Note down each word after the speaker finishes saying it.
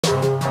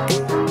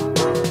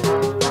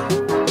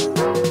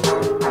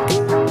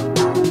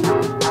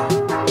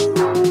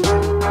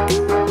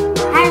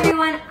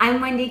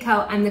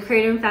Co. I'm the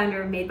creator and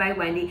founder of Made by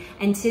Wendy,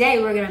 and today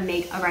we're gonna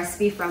make a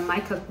recipe from my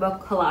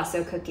cookbook,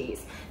 Colossal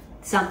cookies.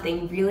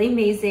 Something really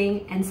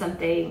amazing and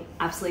something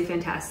absolutely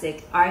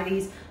fantastic are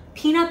these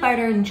peanut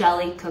butter and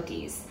jelly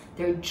cookies.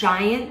 They're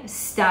giant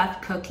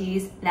stuffed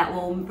cookies that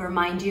will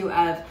remind you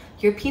of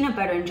your peanut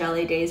butter and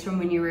jelly days from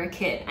when you were a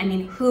kid. I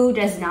mean, who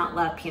does not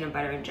love peanut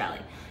butter and jelly?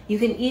 You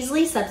can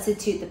easily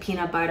substitute the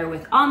peanut butter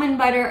with almond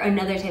butter or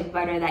another type of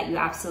butter that you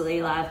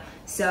absolutely love.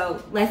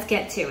 So let's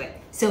get to it.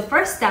 So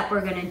first step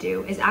we're gonna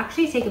do is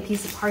actually take a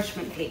piece of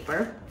parchment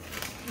paper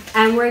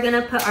and we're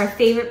gonna put our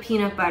favorite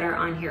peanut butter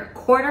on here,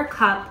 1/4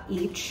 cup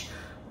each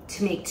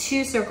to make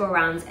 2 circle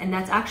rounds. And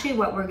that's actually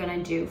what we're gonna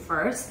do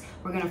first.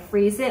 We're gonna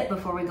freeze it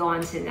before we go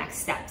on to the next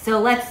step. So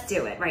let's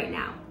do it right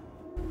now.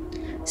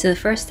 So the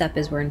first step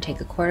is we're gonna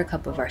take a 1/4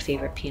 cup of our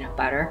favorite peanut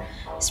butter,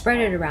 spread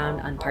it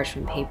around on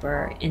parchment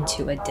paper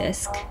into a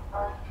disc,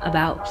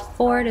 about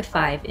 4 to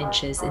 5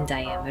 inches in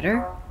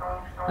diameter.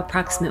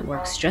 Approximate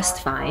works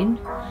just fine.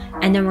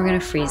 And then we're gonna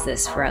freeze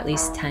this for at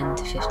least 10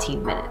 to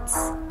 15 minutes.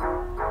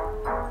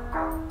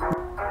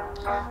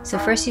 So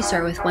first you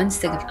start with 1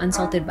 stick of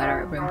unsalted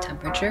butter at room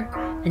temperature,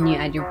 and you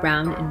add your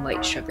brown and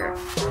white sugar.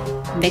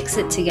 Mix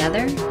it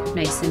together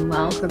nice and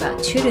well for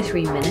about 2 to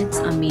 3 minutes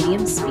on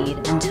medium speed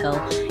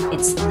until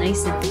it's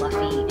nice and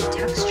fluffy in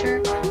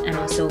texture and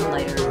also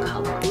lighter in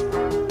color.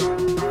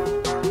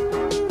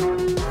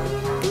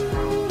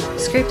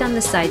 Scrape down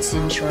the sides to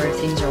ensure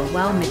things are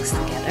well mixed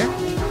together.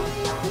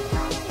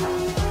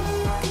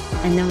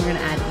 And then we're going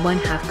to add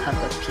 1/2 cup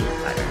of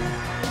peanut butter.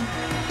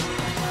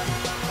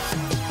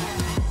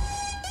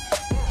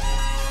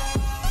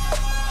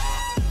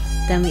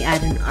 Then we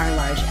add in our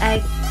large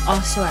egg,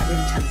 also at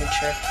room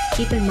temperature.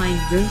 Keep in mind,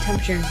 room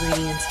temperature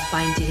ingredients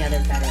bind together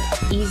better,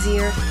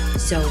 easier,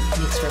 so it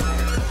makes for a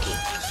better cookie.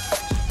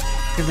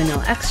 Your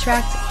vanilla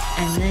extract,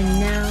 and then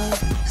now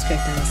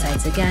scrape down the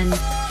sides again,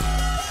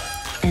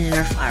 and then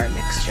our flour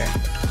mixture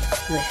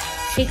with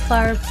cake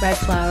flour, bread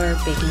flour,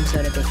 baking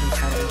soda, baking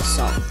powder, and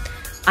salt.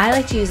 I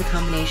like to use a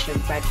combination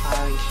of bread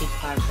flour and cake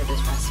flour for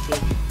this recipe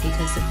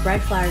because the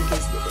bread flour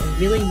gives it a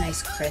really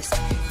nice crisp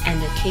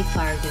and the cake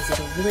flour gives it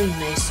a really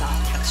nice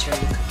soft texture in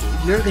the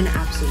cookie. You're going to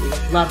absolutely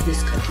love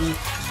this cookie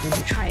when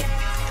you try it.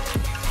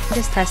 I'm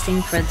just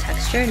testing for the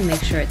texture to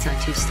make sure it's not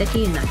too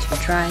sticky and not too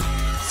dry.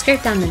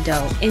 Scrape down the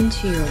dough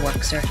into your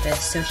work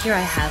surface. So here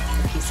I have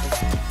a piece of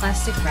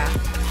plastic wrap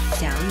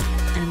down,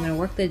 and I'm going to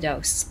work the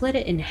dough. Split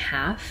it in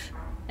half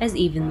as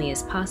evenly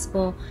as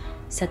possible.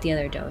 Set the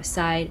other dough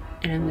aside,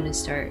 and I'm going to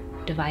start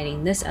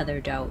dividing this other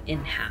dough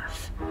in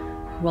half.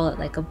 Roll it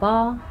like a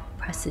ball,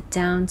 press it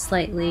down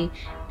slightly,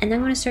 and then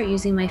I'm going to start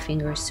using my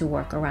fingers to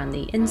work around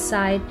the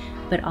inside,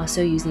 but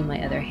also using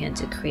my other hand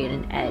to create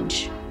an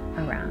edge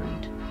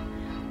around.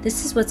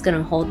 This is what's going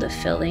to hold the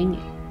filling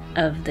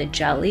of the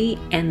jelly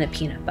and the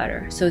peanut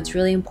butter. So it's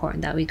really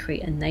important that we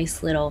create a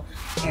nice little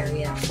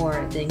area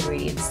for the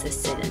ingredients to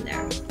sit in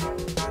there.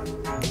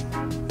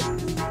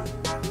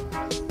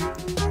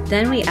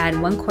 Then we add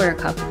 1/4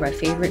 cup of our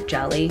favorite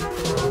jelly.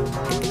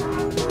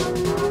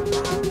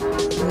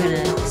 We're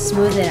gonna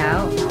smooth it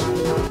out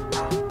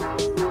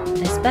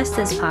as best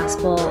as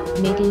possible,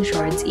 making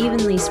sure it's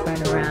evenly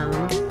spread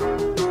around.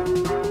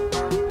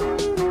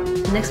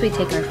 Next we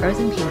take our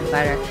frozen peanut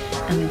butter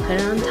and we put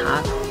it on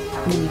top,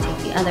 and then we take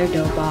the other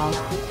dough ball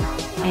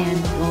and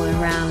roll it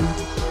around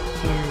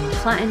and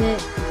flatten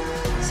it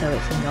so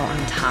it can go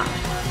on top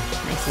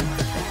nice and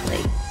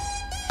perfectly.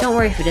 Don't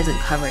worry if it doesn't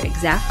cover it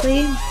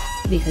exactly,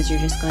 because you're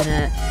just going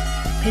to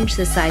pinch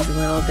the sides a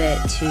little bit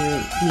to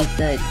meet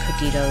the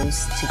cookie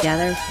doughs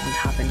together from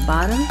top and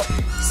bottom.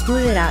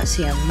 Smooth it out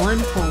so you have one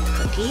whole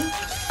cookie.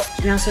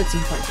 And also it's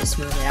important to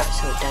smooth it out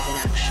so it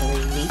doesn't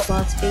actually leak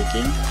while it's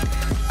baking.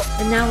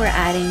 And now we're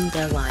adding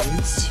the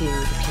lines to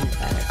the peanut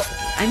butter cookie.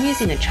 I'm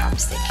using a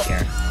chopstick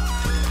here.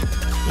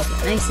 Make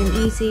it nice and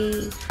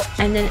easy.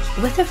 And then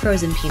with the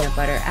frozen peanut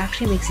butter, it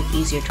actually makes it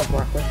easier to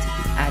work with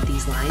to add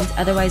these lines.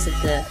 Otherwise, if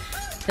the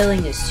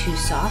filling is too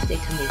soft,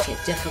 it can make it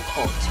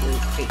difficult to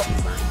create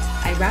these lines.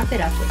 I wrap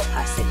it up with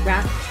plastic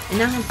wrap, and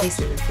now I'm going to place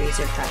it in the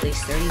freezer for at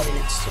least 30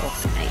 minutes to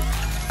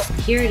overnight.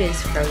 Here it is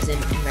frozen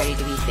and ready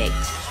to be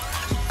baked.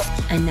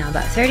 And now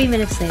about 30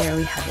 minutes later,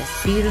 we have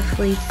this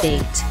beautifully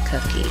baked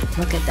cookie.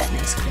 Look at that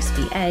nice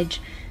crispy edge,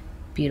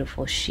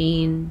 beautiful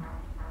sheen,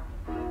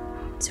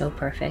 so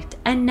perfect.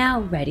 And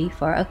now ready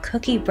for a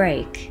cookie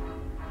break.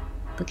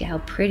 Look at how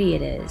pretty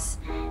it is.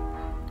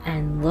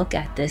 And look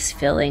at this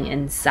filling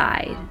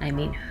inside. I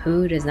mean,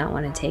 who does not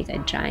want to take a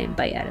giant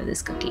bite out of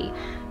this cookie?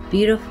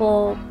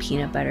 Beautiful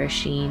peanut butter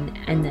sheen,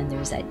 and then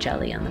there's that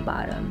jelly on the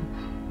bottom.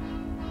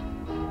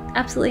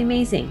 Absolutely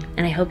amazing,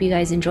 and I hope you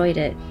guys enjoyed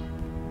it.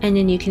 And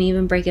then you can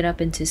even break it up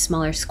into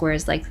smaller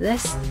squares like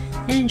this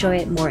and enjoy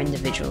it more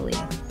individually.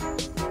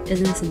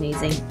 Isn't this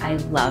amazing? I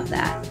love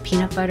that.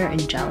 Peanut butter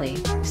and jelly,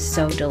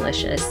 so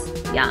delicious.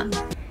 Yum.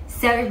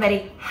 So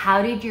everybody,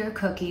 how did your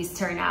cookies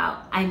turn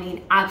out? I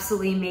mean,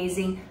 absolutely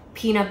amazing.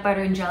 Peanut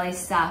butter and jelly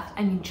stuffed.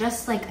 I mean,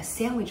 just like a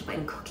sandwich but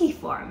in cookie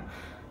form.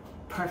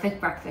 perfect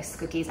breakfast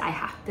cookies, I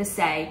have to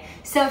say.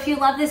 So if you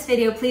love this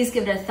video, please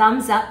give it a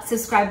thumbs up,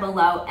 subscribe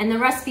below, and the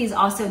recipe is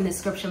also in the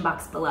description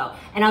box below.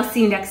 And I'll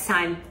see you next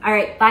time. All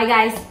right, bye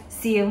guys,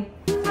 see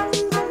you.